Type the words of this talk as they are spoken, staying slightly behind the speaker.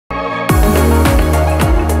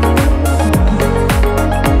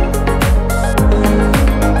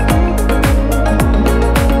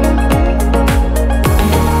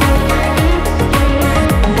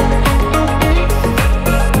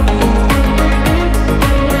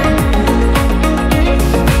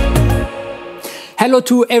Hello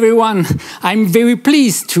to everyone. I'm very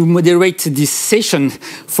pleased to moderate this session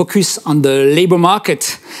focused on the labor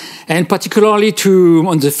market and particularly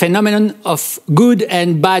on the phenomenon of good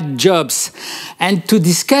and bad jobs. And to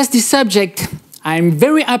discuss this subject, I'm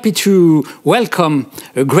very happy to welcome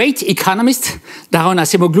a great economist, Daron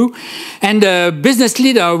Acemoglu, and a business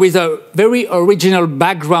leader with a very original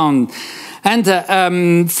background.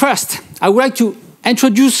 And first, I would like to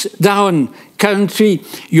introduce Daron. Currently,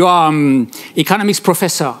 you are economics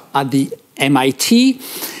professor at the MIT.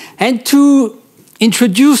 And to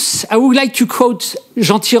introduce, I would like to quote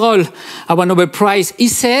Jean Tirole, our Nobel Prize. He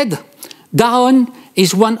said, Daron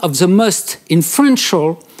is one of the most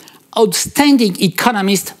influential, outstanding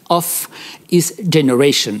economists of his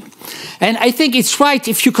generation. And I think it's right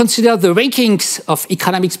if you consider the rankings of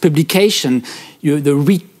economics publication,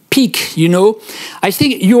 the peak, I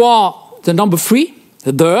think you are the number 3,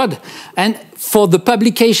 the third, and for the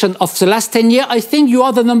publication of the last 10 years, I think you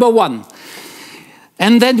are the number 1.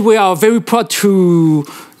 And then we are very proud to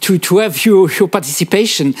have your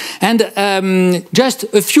participation. And just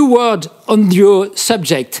a few words on your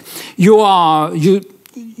subject. Your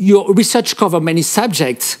research covers many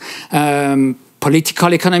subjects,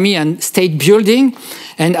 political economy and state building.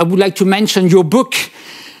 And I would like to mention your book,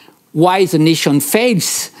 Why the Nation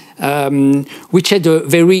Fails, which had a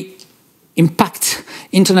very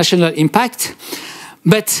international impact.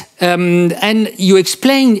 But and you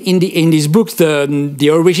explain in this book the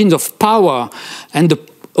origins of power and the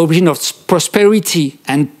origin of prosperity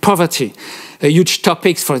and poverty, huge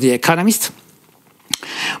topics for the economist.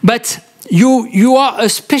 But you are a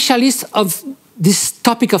specialist of this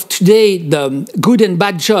topic of today, the good and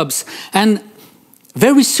bad jobs. And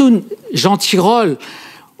very soon, Jean Tirole,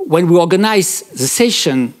 when we organize the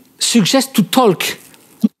session, suggests to talk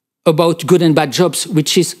about good and bad jobs,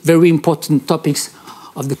 which is very important topics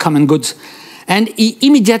of the common goods. And he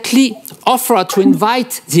immediately offered to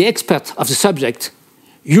invite the expert of the subject,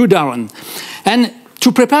 you, Daron. And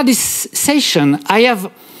to prepare this session,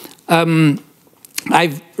 I've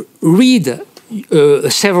read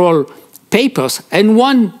several papers, and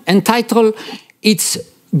one entitled, It's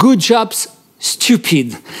Good Jobs,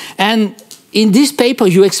 Stupid. And in this paper,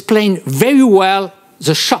 you explain very well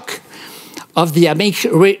the shock of the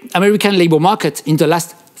American labor market in the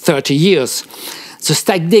last 30 years, the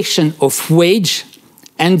stagnation of wage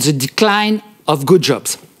and the decline of good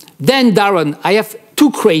jobs. Then, Daron, I have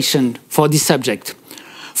 2 questions for this subject.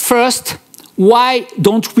 First, why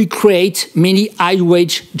don't we create many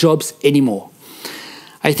high-wage jobs anymore?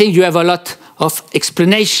 I think you have a lot of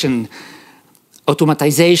explanation,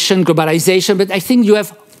 automatization, globalization, but I think you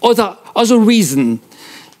have other reasons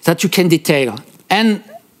that you can detail. And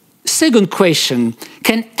second question,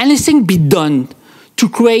 can anything be done to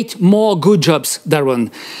create more good jobs,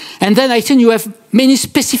 Daron? And then I think you have many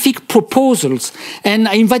specific proposals, and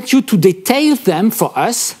I invite you to detail them for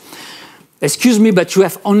us. Excuse me, but you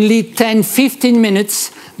have only 10-15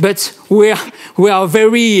 minutes, but we are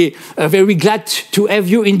very glad to have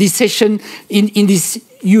you in this session, in this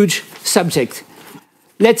huge subject.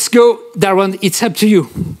 Let's go, Daron, it's up to you.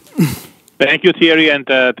 Thank you, Thierry, and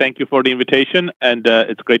thank you for the invitation. And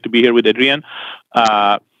it's great to be here with Adrien.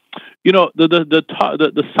 The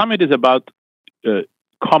summit is about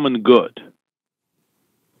common good.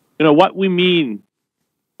 What we mean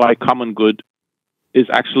by common good is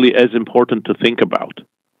actually as important to think about.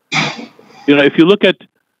 If you look at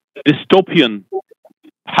dystopian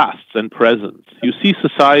pasts and presents, you see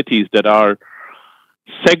societies that are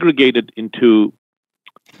segregated into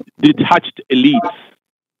detached elites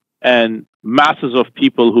and masses of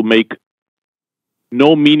people who make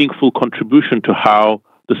no meaningful contribution to how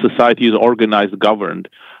the society is organized, governed,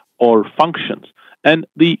 or functions. And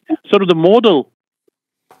the model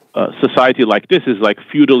society like this is like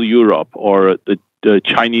feudal Europe or the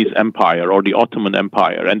Chinese Empire or the Ottoman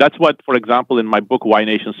Empire. And that's what, for example, in my book, Why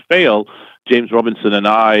Nations Fail, James Robinson and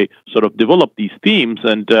I sort of developed these themes.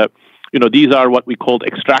 And these are what we called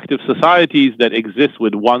extractive societies that exist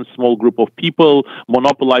with one small group of people,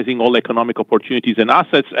 monopolizing all economic opportunities and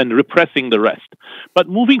assets and repressing the rest. But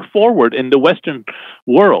moving forward in the Western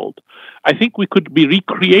world, I think we could be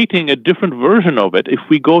recreating a different version of it if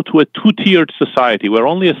we go to a 2-tiered society where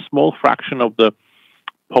only a small fraction of the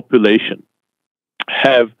population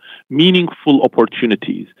have meaningful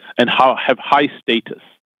opportunities and have high status,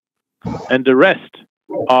 and the rest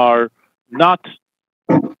are not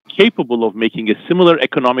capable of making a similar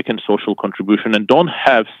economic and social contribution and don't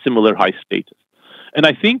have similar high status. And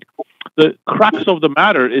I think the crux of the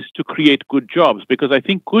matter is to create good jobs, because I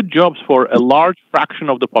think good jobs for a large fraction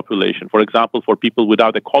of the population, for example, for people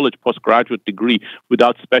without a college postgraduate degree,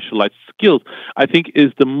 without specialized skills, I think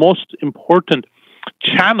is the most important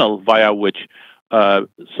channel via which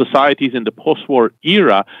societies in the post-war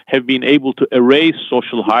era have been able to erase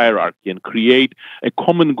social hierarchy and create a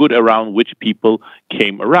common good around which people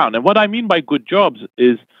came around. And what I mean by good jobs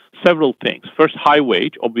is several things. First, high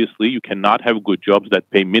wage. Obviously, you cannot have good jobs that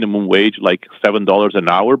pay minimum wage like $7 an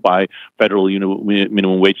hour by federal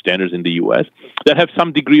minimum wage standards in the U.S. that have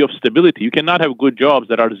some degree of stability. You cannot have good jobs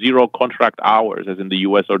that are zero contract hours, as in the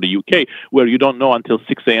U.S. or the U.K., where you don't know until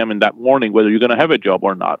 6 a.m. in that morning whether you're going to have a job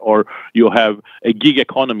or not, or you have a gig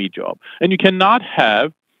economy job. And you cannot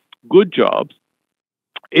have good jobs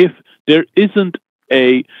if there isn't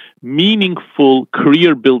a meaningful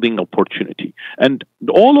career building opportunity. And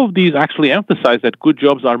all of these actually emphasize that good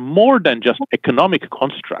jobs are more than just economic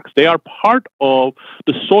constructs. They are part of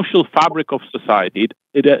the social fabric of society.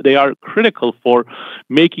 They are critical for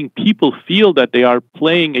making people feel that they are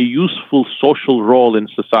playing a useful social role in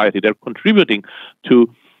society. They're contributing to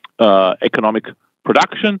economic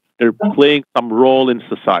production, they're playing some role in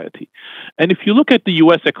society. And if you look at the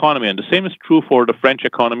U.S. economy, and the same is true for the French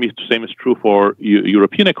economy, the same is true for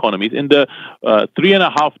European economies, in the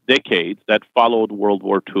 3.5 decades that followed World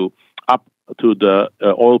War II up to the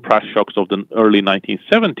oil price shocks of the early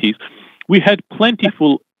 1970s, we had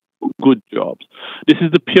plentiful good jobs. This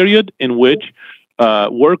is the period in which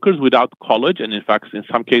workers without college, and in fact, in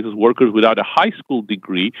some cases, workers without a high school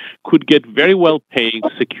degree, could get very well-paying,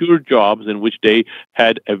 secure jobs in which they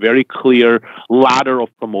had a very clear ladder of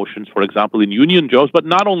promotions, for example, in union jobs, but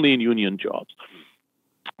not only in union jobs.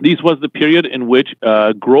 This was the period in which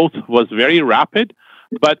growth was very rapid,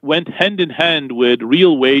 but went hand in hand with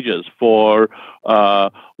real wages for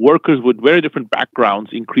workers with very different backgrounds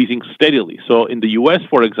increasing steadily. So in the U.S.,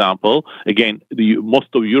 for example, again, most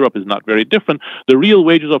of Europe is not very different. The real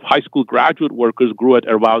wages of high school graduate workers grew at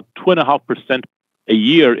about 2.5% a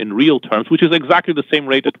year in real terms, which is exactly the same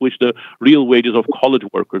rate at which the real wages of college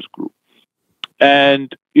workers grew.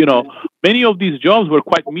 And, many of these jobs were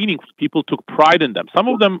quite meaningful. People took pride in them. Some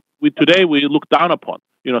of them, today, we look down upon.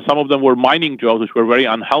 Some of them were mining jobs, which were very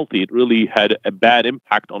unhealthy. It really had a bad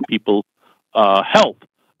impact on people's health.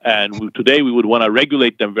 And today, we would want to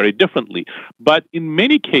regulate them very differently. But in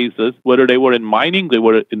many cases, whether they were in mining, they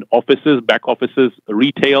were in offices, back offices,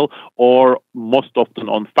 retail, or most often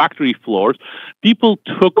on factory floors, people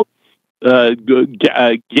took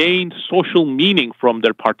gained social meaning from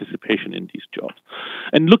their participation in these jobs.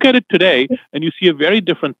 And look at it today, and you see a very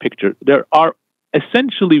different picture. There are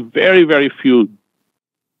essentially very, very few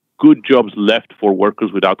good jobs left for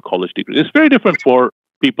workers without college degrees. It's very different for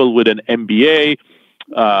people with an MBA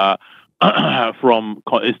from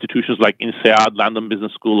institutions like INSEAD, London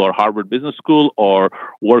Business School, or Harvard Business School, or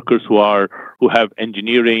workers who have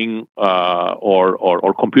engineering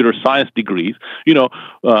or computer science degrees.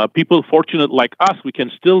 People fortunate like us, we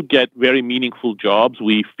can still get very meaningful jobs.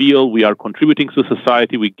 We feel we are contributing to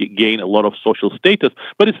society. We gain a lot of social status,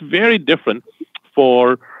 but it's very different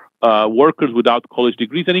for workers without college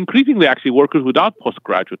degrees, and increasingly actually workers without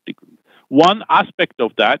postgraduate degrees. One aspect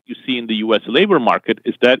of that you see in the U.S. labor market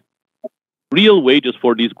is that real wages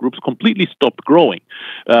for these groups completely stopped growing.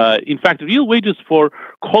 In fact, real wages for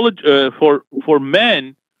college for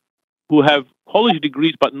men who have college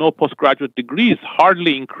degrees but no postgraduate degrees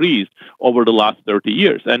hardly increased over the last 30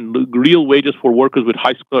 years. And real wages for workers with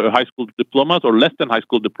high school diplomas or less than high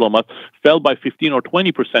school diplomas fell by 15 or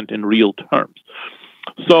 20% in real terms.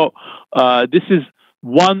 So this is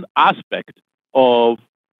one aspect of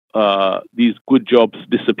these good jobs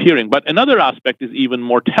disappearing. But another aspect is even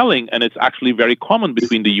more telling, and it's actually very common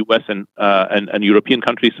between the U.S. and European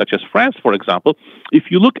countries such as France, for example. If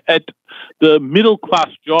you look at the middle-class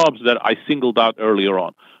jobs that I singled out earlier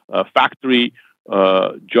on, factory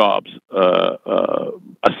jobs,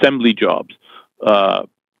 assembly jobs,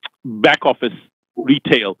 back office,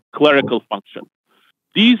 retail, clerical function,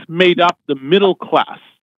 these made up the middle class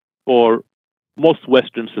for most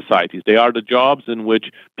Western societies. They are the jobs in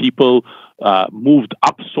which people moved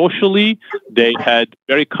up socially. They had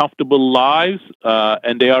very comfortable lives,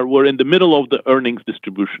 and they were in the middle of the earnings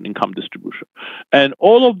distribution, income distribution. And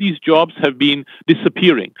all of these jobs have been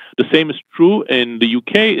disappearing. The same is true in the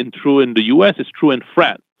UK, and true in the US, it's true in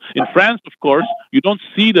France. In France, of course, you don't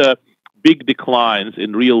see the big declines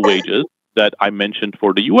in real wages that I mentioned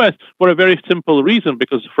for the U.S. for a very simple reason,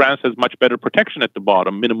 because France has much better protection at the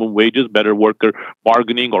bottom, minimum wages, better worker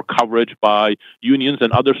bargaining or coverage by unions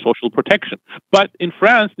and other social protection. But in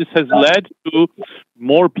France, this has led to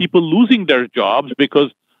more people losing their jobs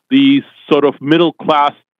because these sort of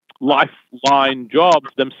middle-class lifeline jobs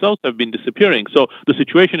themselves have been disappearing. So the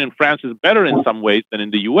situation in France is better in some ways than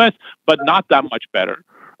in the US, but not that much better.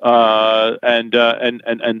 And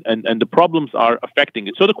the problems are affecting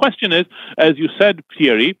it. So the question is, as you said,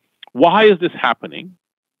 Thierry, why is this happening,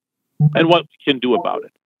 and what we can do about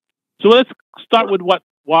it? So let's start with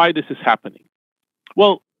why this is happening.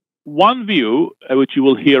 Well, one view, which you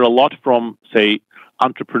will hear a lot from, say,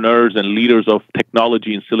 entrepreneurs and leaders of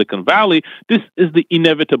technology in Silicon Valley, this is the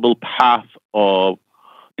inevitable path of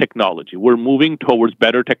technology. We're moving towards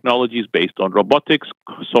better technologies based on robotics,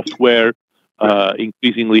 software,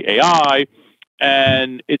 increasingly AI,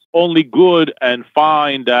 and it's only good and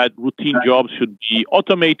fine that routine jobs should be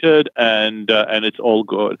automated, and it's all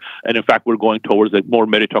good. And in fact, we're going towards a more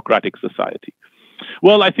meritocratic society.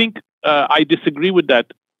 Well, I think I disagree with that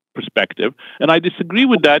perspective, and I disagree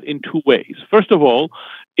with that in two ways. First of all,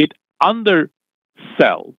 it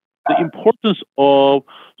undersells the importance of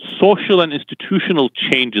social and institutional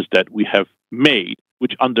changes that we have made,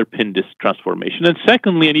 which underpin this transformation. And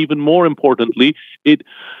secondly, and even more importantly, it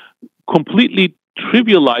completely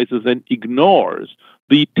trivializes and ignores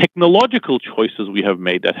the technological choices we have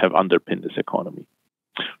made that have underpinned this economy.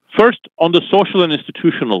 First, on the social and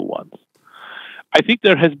institutional ones, I think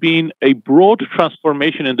there has been a broad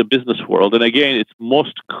transformation in the business world. And again, it's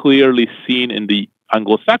most clearly seen in the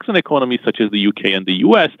Anglo-Saxon economies, such as the UK and the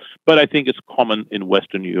US, but I think it's common in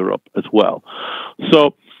Western Europe as well.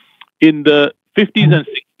 So in the 50s and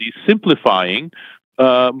 60s, simplifying,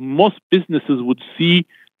 most businesses would see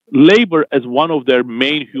labor as one of their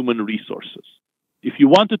main human resources. If you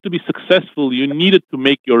wanted to be successful, you needed to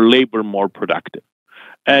make your labor more productive.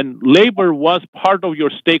 And labor was part of your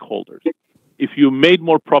stakeholders. If you made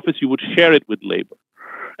more profits, you would share it with labor.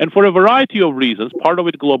 And for a variety of reasons, part of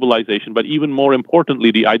it globalization, but even more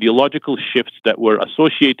importantly, the ideological shifts that were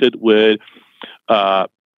associated with the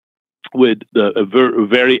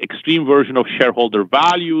very extreme version of shareholder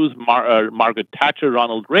values, Margaret Thatcher,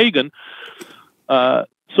 Ronald Reagan,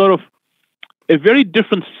 sort of a very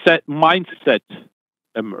different mindset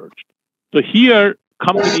emerged. So here,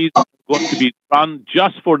 companies are going to be run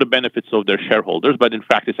just for the benefits of their shareholders, but in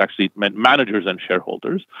fact, it's actually meant managers and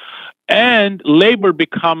shareholders. And labor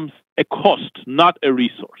becomes a cost, not a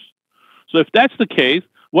resource. So if that's the case,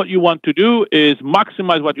 what you want to do is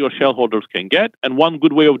maximize what your shareholders can get. And one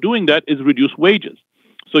good way of doing that is reduce wages.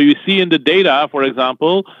 So you see in the data, for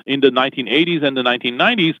example, in the 1980s and the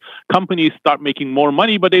 1990s, companies start making more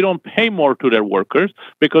money, but they don't pay more to their workers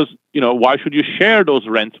because, why should you share those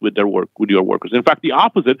rents with your workers? In fact, the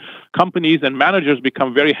opposite, companies and managers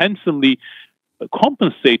become very handsomely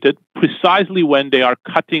compensated precisely when they are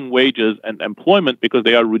cutting wages and employment because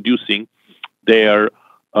they are reducing their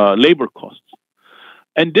labor costs.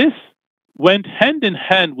 And this went hand in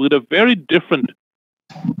hand with a very different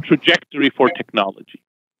trajectory for technology.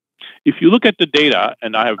 If you look at the data,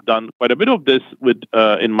 and I have done quite a bit of this with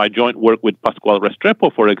in my joint work with Pasquale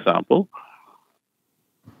Restrepo, for example,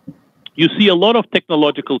 you see a lot of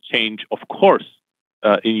technological change, of course,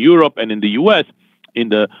 in Europe and in the US in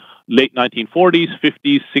the late 1940s,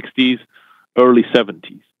 50s, 60s, early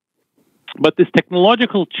 70s. But this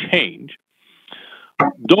technological change,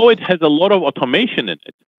 though it has a lot of automation in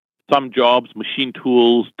it, some jobs, machine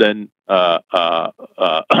tools, then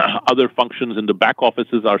other functions in the back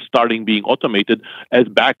offices are starting being automated as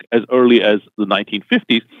early as the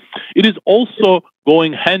 1950s. It is also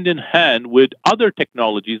going hand in hand with other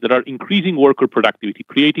technologies that are increasing worker productivity,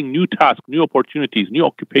 creating new tasks, new opportunities, new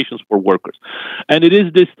occupations for workers. And it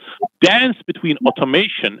is this dance between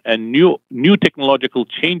automation and new technological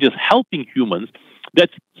changes helping humans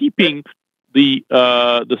that's keeping the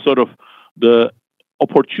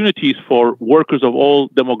opportunities for workers of all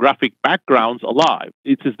demographic backgrounds alive.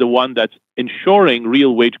 It is the one that's ensuring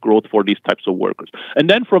real wage growth for these types of workers. And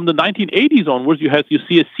then from the 1980s onwards, you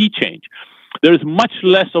see a sea change. There is much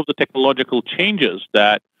less of the technological changes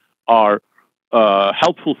that are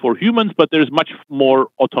helpful for humans, but there's much more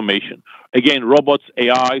automation. Again, robots,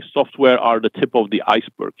 AI, software are the tip of the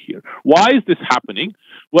iceberg here. Why is this happening?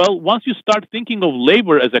 Well, once you start thinking of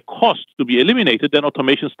labor as a cost to be eliminated, then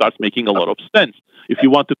automation starts making a lot of sense. If you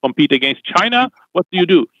want to compete against China, what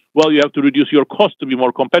do? Well, you have to reduce your cost to be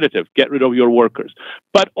more competitive, get rid of your workers.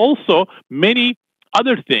 But also, many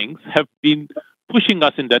other things have been pushing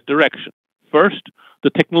us in that direction. First, the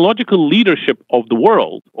technological leadership of the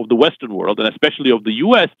world, of the Western world, and especially of the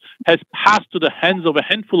US, has passed to the hands of a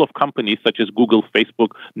handful of companies such as Google, Facebook,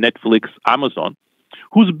 Netflix, Amazon,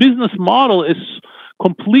 whose business model is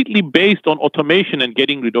completely based on automation and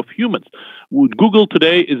getting rid of humans. Google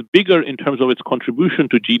today is bigger in terms of its contribution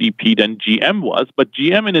to GDP than GM was, but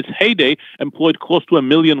GM in its heyday employed close to 1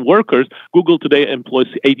 million workers. Google today employs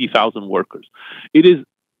 80,000 workers. It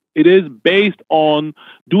is based on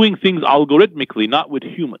doing things algorithmically, not with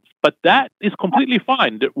humans. But that is completely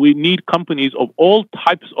fine. We need companies of all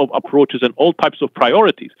types of approaches and all types of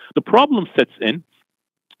priorities. The problem sets in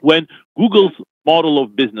when Google's model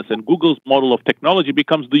of business and Google's model of technology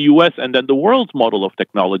becomes the US and then the world's model of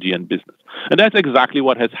technology and business. And that's exactly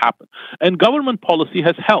what has happened. And government policy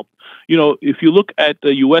has helped. You know, if you look at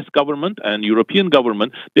the US government and European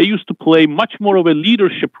government, they used to play much more of a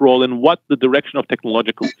leadership role in what the direction of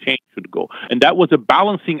technological change should go. And that was a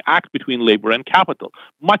balancing act between labor and capital.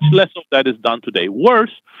 Much less of that is done today.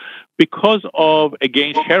 Worse, because of,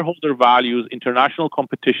 again, shareholder values, international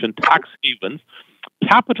competition, tax havens,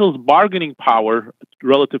 capital's bargaining power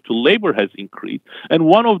relative to labor has increased. And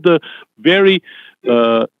one of the very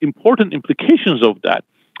important implications of that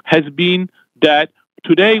has been that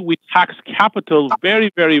today we tax capital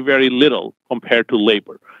very, very, very little compared to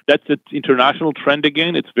labor. That's an international trend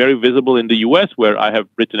again. It's very visible in the US, where I have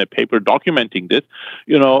written a paper documenting this.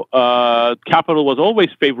 You know, capital was always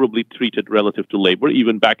favorably treated relative to labor,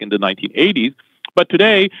 even back in the 1980s. But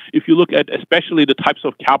today, if you look at especially the types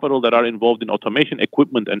of capital that are involved in automation,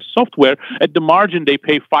 equipment, and software, at the margin, they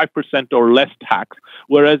pay 5% or less tax.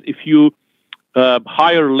 Whereas if you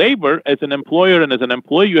hire labor as an employer and as an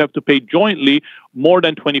employee, you have to pay jointly more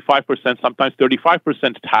than 25%, sometimes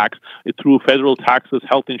 35% tax through federal taxes,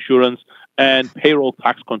 health insurance, and payroll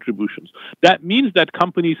tax contributions. That means that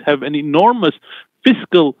companies have an enormous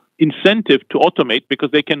fiscal incentive to automate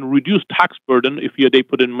because they can reduce tax burden if they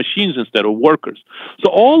put in machines instead of workers.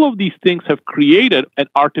 So all of these things have created an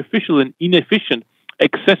artificial and inefficient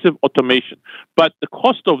excessive automation. But the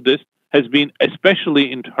cost of this has been,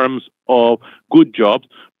 especially in terms of good jobs,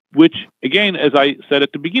 which, again, as I said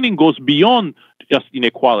at the beginning, goes beyond just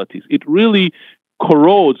inequalities. It really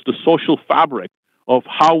corrodes the social fabric of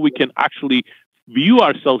how we can actually view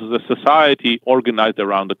ourselves as a society organized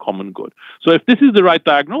around the common good. So if this is the right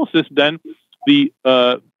diagnosis, then the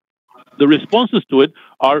responses to it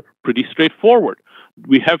are pretty straightforward.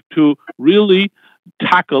 We have to really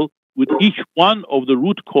tackle with each one of the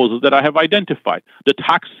root causes that I have identified. The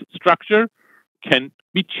tax structure can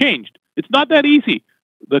be changed. It's not that easy.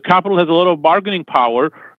 The capital has a lot of bargaining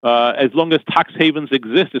power. As long as tax havens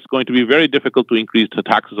exist, it's going to be very difficult to increase the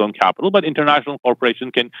taxes on capital. But international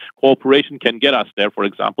cooperation can get us there. For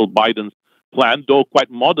example, Biden's plan, though quite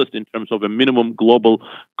modest in terms of a minimum global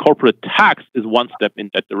corporate tax, is one step in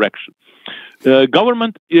that direction.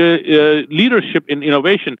 Government leadership in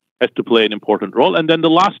innovation has to play an important role. And then the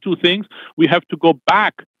last two things, we have to go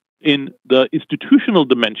back in the institutional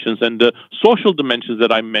dimensions and the social dimensions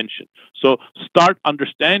that I mentioned. So start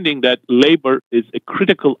understanding that labor is a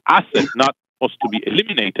critical asset, not supposed to be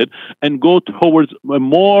eliminated, and go towards a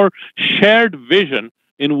more shared vision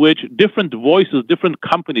in which different voices, different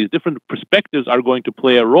companies, different perspectives are going to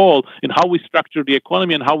play a role in how we structure the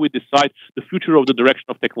economy and how we decide the future of the direction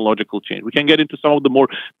of technological change. We can get into some of the more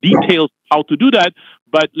details how to do that,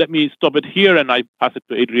 but let me stop it here and I pass it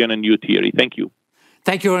to Adrien and you, Thierry. Thank you.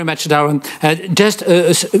 Thank you very much, Daron. Just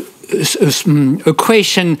a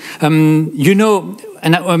question. You know,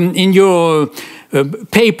 and in your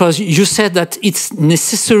papers, you said that it's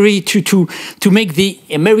necessary to make the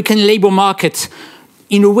American labor market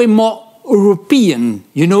in a way more European.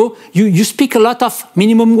 You know, you speak a lot of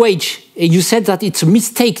minimum wage. You said that it's a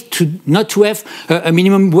mistake not to have a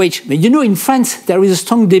minimum wage. But you know, in France, there is a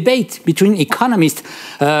strong debate between economists.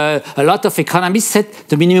 A lot of economists said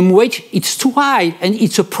the minimum wage, it's too high and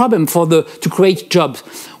it's a problem to create jobs.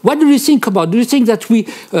 What do you think about? Do you think that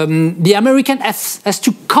the American has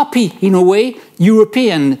to copy, in a way,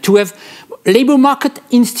 European, to have labor market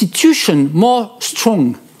institution more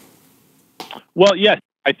strong? Well, yes.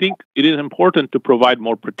 I think it is important to provide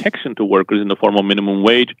more protection to workers in the form of minimum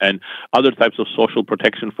wage and other types of social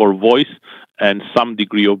protection for voice and some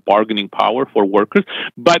degree of bargaining power for workers.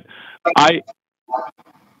 But I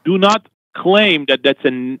do not claim that that's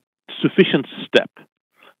a sufficient step.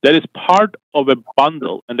 That is part of a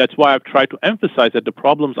bundle, and that's why I've tried to emphasize that the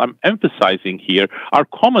problems I'm emphasizing here are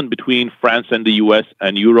common between France and the US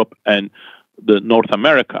and Europe and North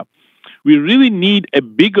America. We really need a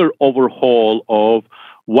bigger overhaul of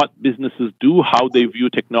what businesses do, how they view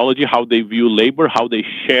technology, how they view labor, how they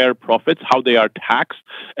share profits, how they are taxed.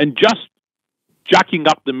 And just jacking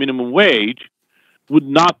up the minimum wage would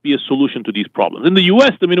not be a solution to these problems. In the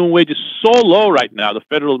U.S., the minimum wage is so low right now, the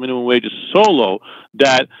federal minimum wage is so low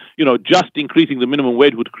that, just increasing the minimum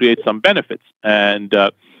wage would create some benefits. And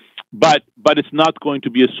but it's not going to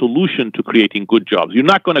be a solution to creating good jobs.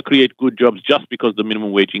 You're not going to create good jobs just because the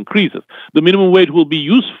minimum wage increases. The minimum wage will be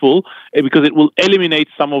useful because it will eliminate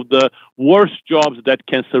some of the worst jobs that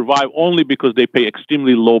can survive only because they pay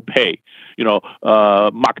extremely low pay.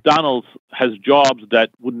 McDonald's has jobs that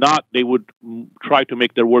they would try to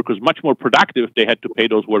make their workers much more productive if they had to pay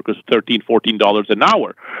those workers $13, $14 an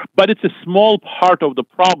hour. But it's a small part of the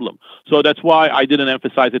problem. So that's why I didn't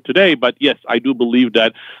emphasize it today. But yes, I do believe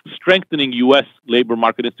that strengthening U.S. labor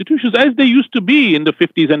market institutions, as they used to be in the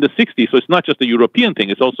 50s and the 60s, so it's not just a European thing,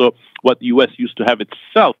 it's also what the U.S. used to have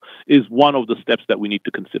itself, is one of the steps that we need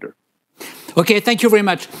to consider. Okay, thank you very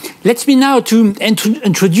much. Let me now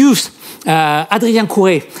introduce Adrien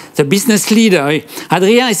Couret, the business leader.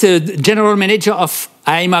 Adrien is a general manager of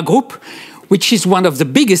Aéma Group, which is one of the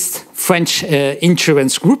biggest French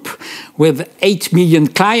insurance group with 8 million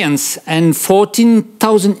clients and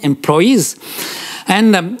 14,000 employees.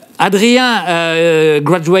 And Adrien,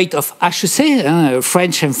 graduate of HEC,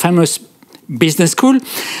 French and famous business school,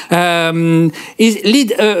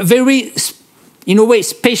 lead a very in a way,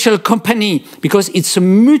 special company, because it's a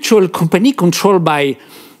mutual company controlled by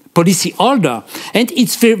policyholder. And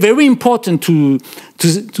it's very, very important to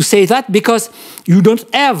say that, because you don't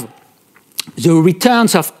have the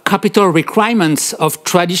returns of capital requirements of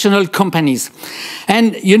traditional companies.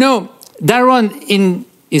 And, Daron, in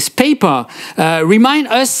his paper, remind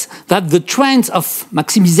us that the trends of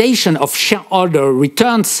maximization of shareholder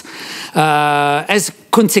returns has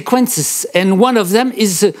consequences. And one of them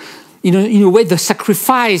is in a way, the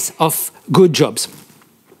sacrifice of good jobs.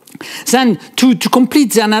 Then, to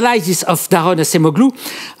complete the analysis of Daron Acemoglu,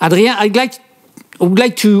 Adrien, I would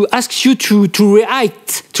like to ask you to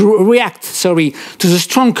react to the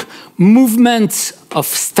strong movement of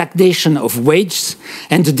stagnation of wages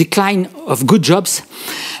and the decline of good jobs.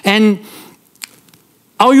 And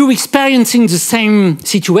are you experiencing the same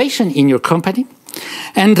situation in your company?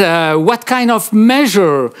 And what kind of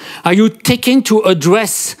measure are you taking to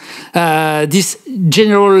address this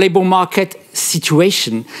general labor market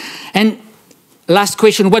situation? And last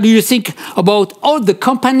question, what do you think about all the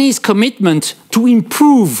companies' commitment to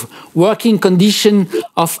improve working conditions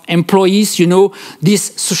of employees? This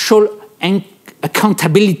social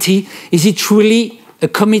accountability, is it really a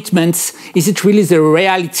commitment? Is it really the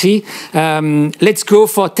reality? Let's go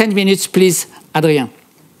for 10 minutes, please, Adrien.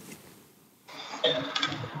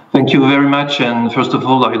 Thank you very much. And first of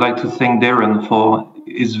all, I'd like to thank Daron for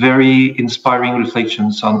his very inspiring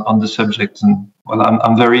reflections on the subject. And well,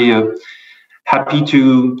 I'm very happy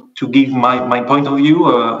to give my point of view,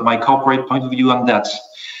 my corporate point of view on that.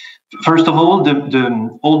 First of all,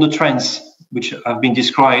 all the trends which have been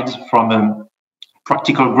described from a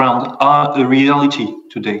practical ground are a reality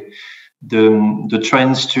today. The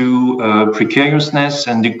trends to precariousness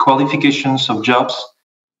and the qualifications of jobs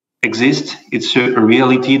exist. It's a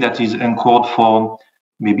reality that is anchored for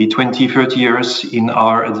maybe 20, 30 years in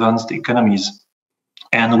our advanced economies.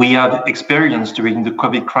 And we have experienced during the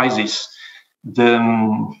COVID crisis the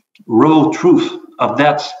raw truth of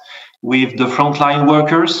that with the frontline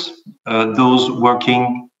workers, those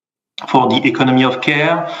working for the economy of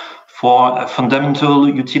care, for fundamental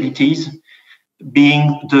utilities,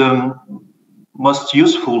 being the most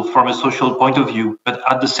useful from a social point of view, but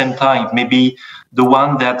at the same time, maybe the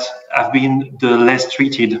one that have been the less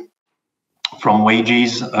treated from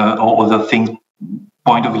wages or other things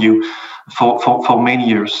point of view for many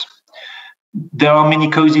years. There are many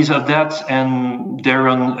causes of that, and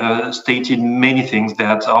Daron stated many things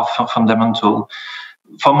that are fundamental.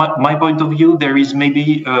 From my point of view, there is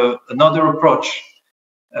maybe another approach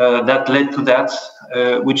that led to that,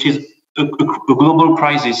 which is a global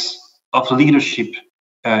crisis of leadership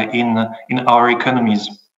in our economies.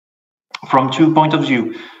 From two points of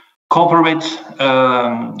view, corporate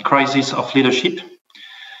crisis of leadership.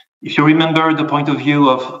 If you remember the point of view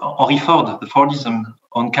of Henry Ford, the Fordism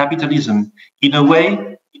on capitalism, in a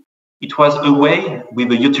way, it was a way,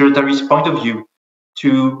 with a utilitarist point of view,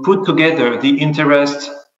 to put together the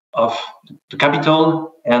interest of the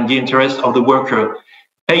capital and the interest of the worker,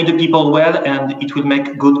 pay the people well, and it will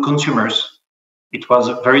make good consumers. It was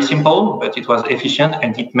very simple, but it was efficient,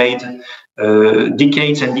 and it made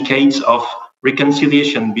decades and decades of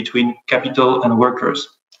reconciliation between capital and workers.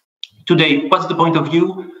 Today, what's the point of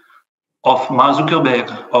view of Mark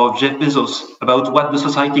Zuckerberg or Jeff Bezos about what the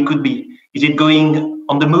society could be? Is it going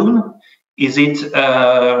on the moon? Is it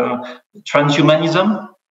transhumanism?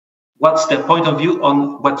 what's their point of view on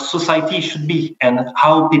what society should be and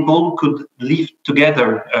how people could live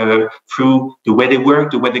together through the way they work,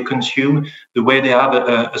 the way they consume, the way they have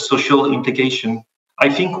a social implication. I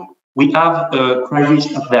think we have a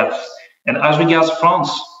crisis of that. And as regards France,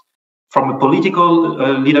 from a political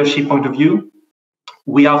leadership point of view,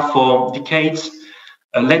 we have for decades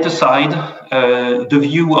let aside the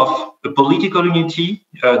view of a political unity.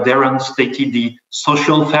 Daron stated the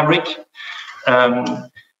social fabric,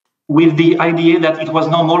 with the idea that it was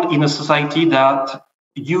normal in a society that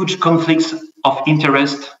huge conflicts of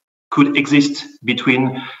interest could exist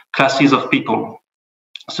between classes of people.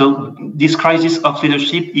 So this crisis of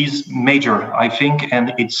leadership is major, I think,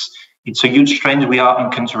 and it's a huge trend we are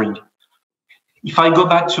encountering. If I go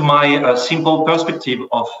back to my simple perspective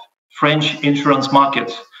of French insurance market,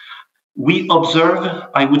 we observe,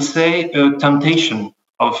 I would say, a temptation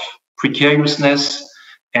of precariousness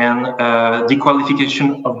and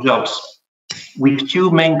dequalification of jobs with two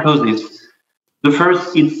main causes. The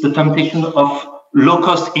first is the temptation of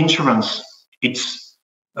low-cost insurance. It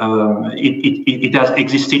has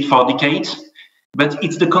existed for decades, but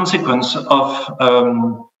it's the consequence of a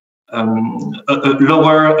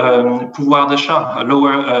lower pouvoir d'achat, a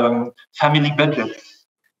lower family budget.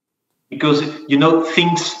 Because, you know,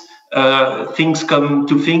 things come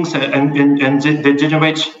to things and they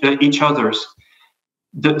generate each other's.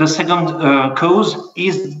 The second cause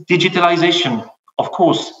is digitalization, of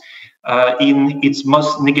course, in its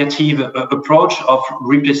most negative approach of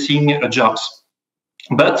replacing jobs.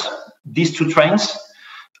 But these two trends,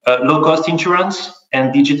 low-cost insurance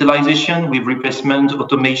and digitalization with replacement,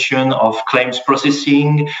 automation of claims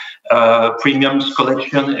processing, premiums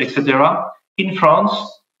collection, etc., in France,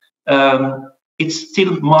 it's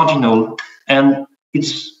still marginal, and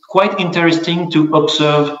it's quite interesting to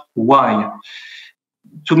observe why.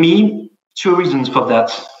 To me, two reasons for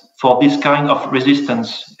that, for this kind of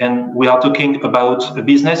resistance. And we are talking about a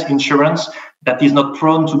business insurance that is not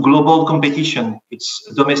prone to global competition. It's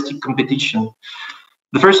domestic competition.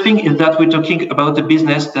 The first thing is that we're talking about a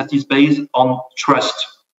business that is based on trust.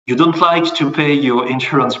 You don't like to pay your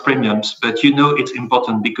insurance premiums, but you know it's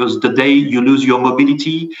important because the day you lose your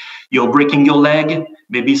mobility, you're breaking your leg,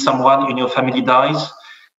 maybe someone in your family dies,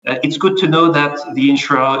 it's good to know that the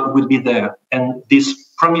insurer will be there. And this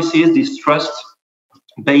promises, this trust,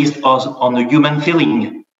 based on a human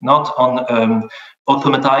feeling, not on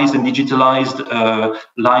automatized and digitalized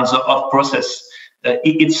lines of process.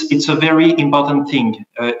 It's a very important thing,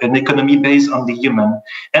 an economy based on the human.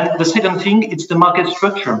 And the second thing, it's the market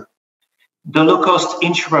structure. The low-cost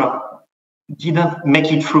insurer didn't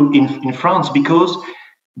make it through in France because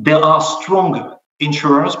there are strong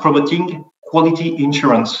insurers promoting quality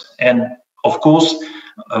insurance. And of course,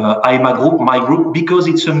 Aéma group, my group, because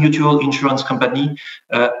it's a mutual insurance company,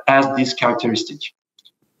 has this characteristic.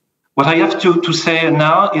 What I have to say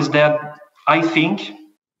now is that I think,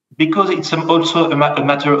 because it's also a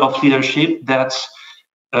matter of leadership, that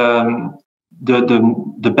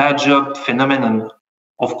the bad job phenomenon,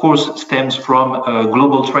 of course, stems from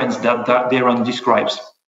global trends that Daron describes.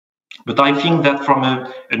 But I think that from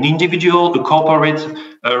an individual, a corporate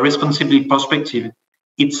responsibility perspective,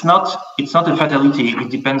 it's not a fatality. It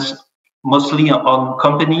depends mostly on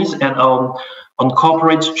companies and on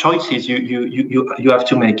corporate choices you have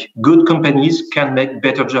to make. Good companies can make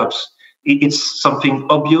better jobs. It's something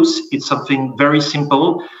obvious. It's something very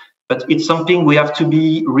simple, but it's something we have to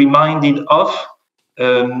be reminded of.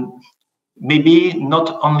 Maybe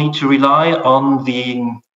not only to rely on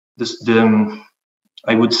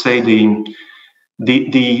I would say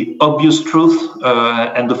the obvious truth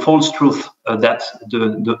and the false truth that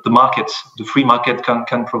the market, the free market,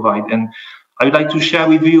 can provide. And I would like to share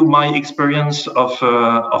with you my experience of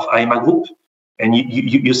Aéma Group. And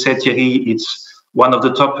you said, Thierry, it's one of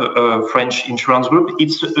the top French insurance group.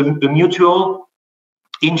 It's a mutual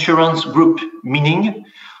insurance group, meaning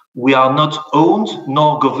we are not owned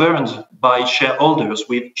nor governed by shareholders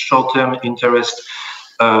with short-term interest,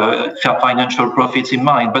 fair financial profits in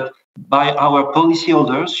mind, but by our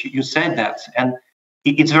policyholders. You said that, and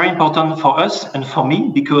it's very important for us and for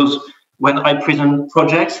me, because when I present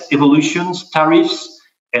projects, evolutions, tariffs,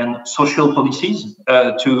 and social policies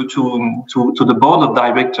to the board of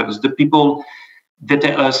directors, the people, they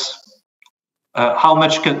tell us how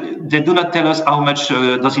much. They do not tell us how much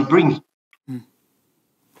does it bring.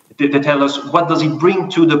 They tell us what does it bring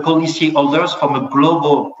to the policyholders from a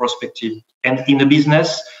global perspective, and in a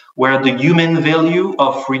business where the human value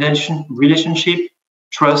of relationship,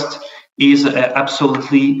 trust is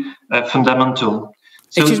absolutely fundamental.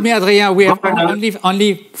 So, excuse me, Adrien, we have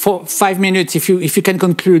only for 5 minutes. If you can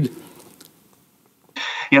conclude.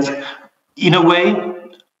 Yes, in a way,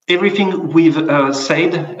 everything we've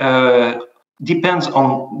said depends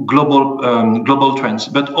on global trends,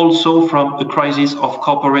 but also from a crisis of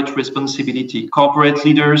corporate responsibility. Corporate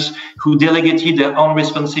leaders who delegated their own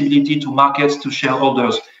responsibility to markets, to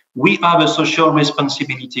shareholders. We have a social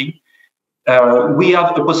responsibility. We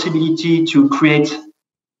have a possibility to create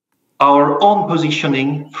our own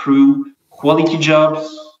positioning through quality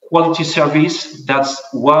jobs, quality service. That's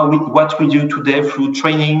what we do today through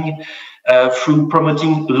training, through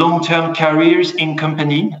promoting long-term careers in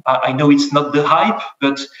company. I know it's not the hype,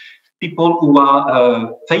 but people who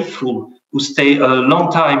are faithful, who stay a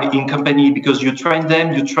long time in company because you train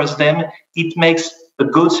them, you trust them, it makes a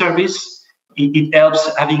good service. It helps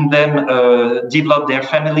having them develop their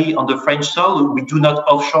family on the French soil. We do not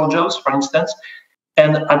offshore jobs, for instance.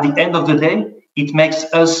 And at the end of the day, it makes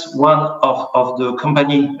us one of the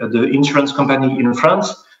company, the insurance company in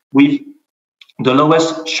France, with the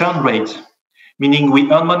lowest churn rate, meaning we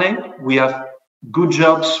earn money, we have good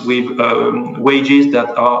jobs with wages that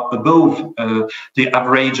are above the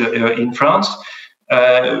average in France.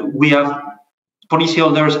 We have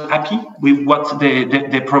policyholders happy with what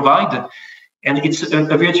they provide, and it's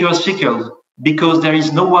a virtuous cycle because there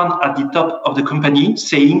is no one at the top of the company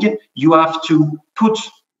saying you have to put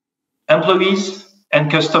employees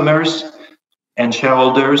and customers and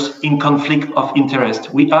shareholders in conflict of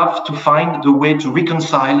interest. We have to find the way to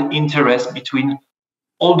reconcile interest between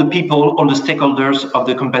all the people, all the stakeholders of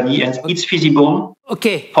the company, and it's feasible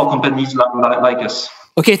for companies like us.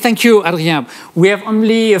 Okay, thank you, Adrien. We have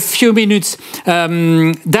only a few minutes.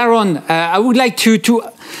 Daron, I would like to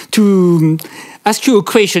ask you a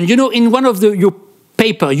question. You know, in one of your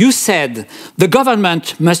paper, you said the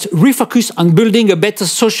government must refocus on building a better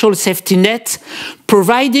social safety net,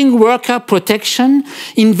 providing worker protection,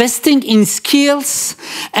 investing in skills,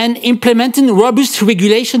 and implementing robust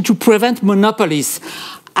regulation to prevent monopolies.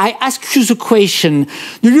 I ask you the question,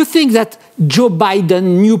 do you think that Joe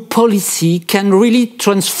Biden's new policy can really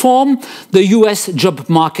transform the US job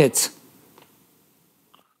market?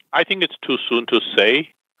 I think it's too soon to say.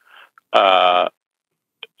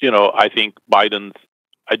 I think Biden's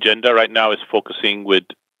agenda right now is focusing with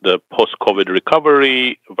the post-COVID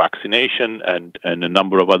recovery, vaccination, and a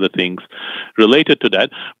number of other things related to that.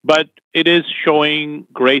 But it is showing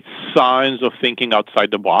great signs of thinking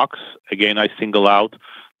outside the box. Again, I single out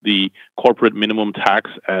the corporate minimum tax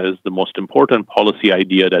as the most important policy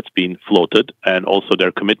idea that's been floated, and also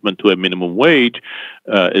their commitment to a minimum wage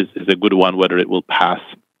is a good one. Whether it will pass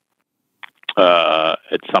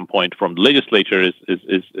at some point from the legislature is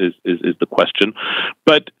the question.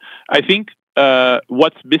 But I think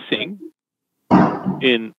what's missing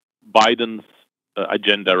in Biden's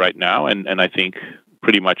agenda right now, and I think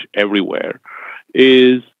pretty much everywhere,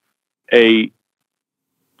 is a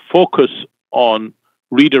focus on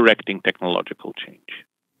redirecting technological change.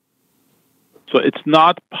 So it's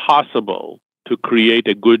not possible to create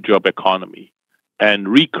a good job economy and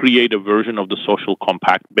recreate a version of the social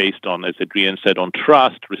compact based on, as Adrien said, on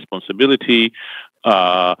trust, responsibility,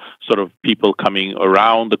 sort of people coming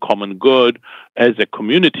around the common good as a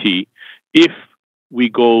community, if we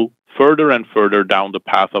go further and further down the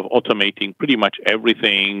path of automating pretty much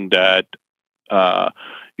everything that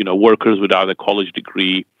workers without a college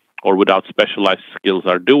degree or without specialized skills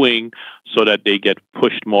are doing, so that they get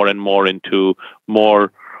pushed more and more into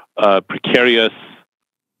more precarious,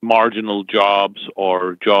 marginal jobs,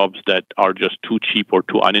 or jobs that are just too cheap or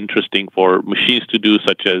too uninteresting for machines to do,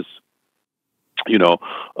 such as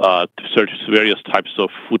search various types of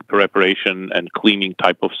food preparation and cleaning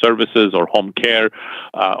type of services, or home care,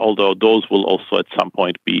 although those will also at some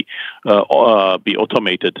point be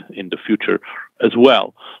automated in the future as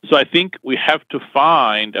well. So I think we have to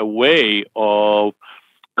find a way of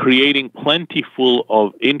creating plentiful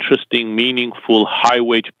of interesting, meaningful, high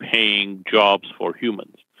wage paying jobs for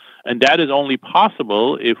humans. And that is only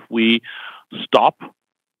possible if we stop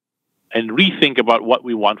and rethink about what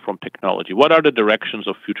we want from technology. What are the directions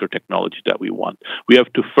of future technology that we want? We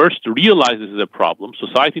have to first realize this is a problem.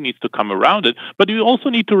 Society needs to come around it, but we also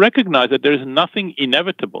need to recognize that there is nothing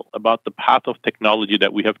inevitable about the path of technology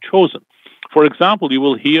that we have chosen. For example, you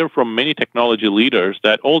will hear from many technology leaders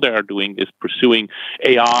that all they are doing is pursuing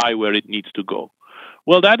AI where it needs to go.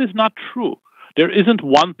 Well, that is not true. There isn't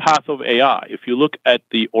one path of AI. If you look at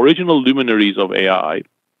the original luminaries of AI,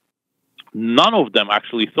 none of them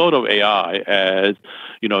actually thought of AI as,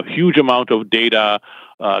 huge amount of data,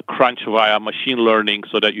 crunch via machine learning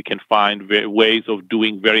so that you can find ways of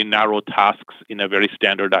doing very narrow tasks in a very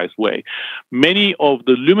standardized way. Many of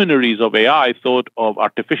the luminaries of AI thought of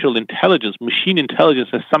artificial intelligence, machine intelligence,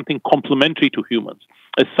 as something complementary to humans,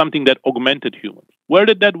 as something that augmented humans. Where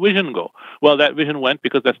did that vision go? Well, that vision went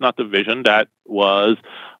because that's not the vision that was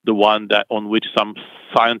the one that on which some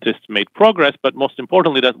scientists made progress, but most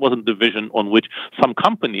importantly, that wasn't the vision on which some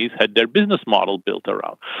companies had their business model built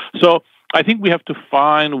around. So I think we have to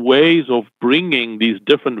find ways of bringing these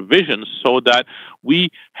different visions so that we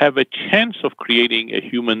have a chance of creating a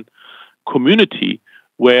human community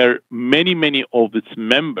where many, many of its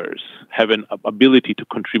members have an ability to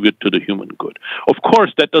contribute to the human good. Of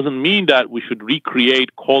course, that doesn't mean that we should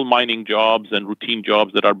recreate coal mining jobs and routine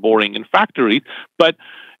jobs that are boring in factories, but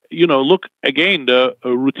look, again, the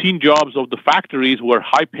routine jobs of the factories were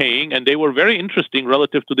high-paying, and they were very interesting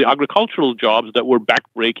relative to the agricultural jobs that were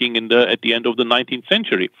backbreaking at the end of the 19th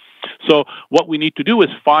century. So what we need to do is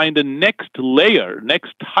find the next layer,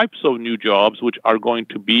 next types of new jobs, which are going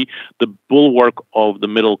to be the bulwark of the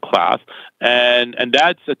middle class. And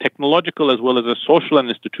that's a technological as well as a social and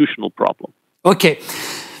institutional problem. Okay.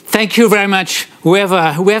 Thank you very much. We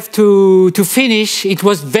have to finish. It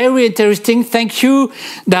was very interesting. Thank you,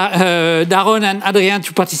 Daron and Adrien,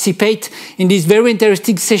 to participate in this very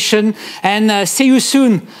interesting session. And see you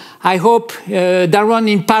soon. I hope, Daron,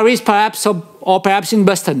 in Paris, perhaps, or perhaps in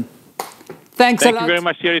Boston. Thanks a lot. Thank you very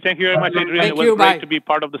much, Thierry. Thank you very much, Adrien. It was great to be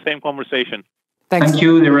part of the same conversation. Thanks. Thank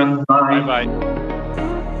you, Daron. Bye. Bye-bye.